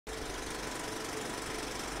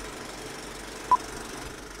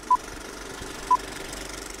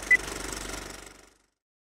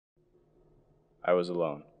I was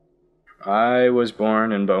alone. I was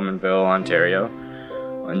born in Bowmanville, Ontario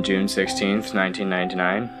on June 16th,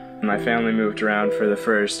 1999. My family moved around for the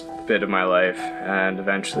first bit of my life and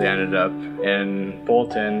eventually ended up in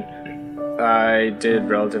Bolton. I did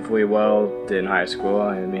relatively well in high school.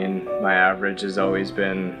 I mean, my average has always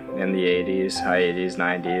been in the 80s, high 80s,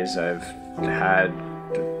 90s. I've had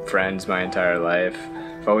friends my entire life.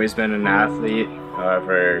 I've always been an athlete.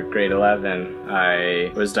 However, grade 11,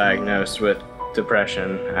 I was diagnosed with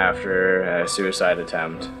depression after a suicide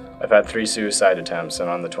attempt. I've had 3 suicide attempts, and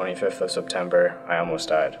on the 25th of September, I almost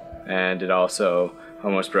died. And it also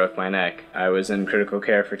almost broke my neck. I was in critical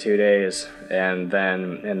care for 2 days, and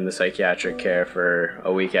then in the psychiatric care for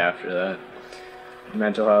a week after that.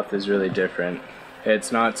 Mental health is really different.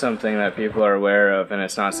 It's not something that people are aware of, and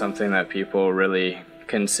it's not something that people really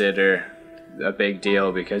consider a big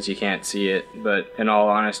deal because you can't see it. But in all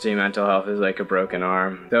honesty, mental health is like a broken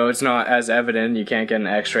arm. Though it's not as evident, you can't get an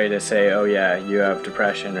x-ray to say, oh yeah, you have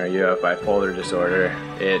depression or you have bipolar disorder.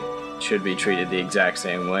 It should be treated the exact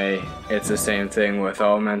same way. It's the same thing with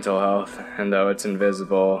all mental health, and though it's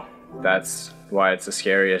invisible, that's why it's the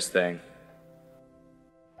scariest thing.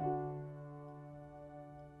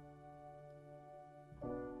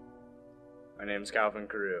 My name's Calvin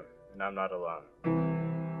Carew, and I'm not alone.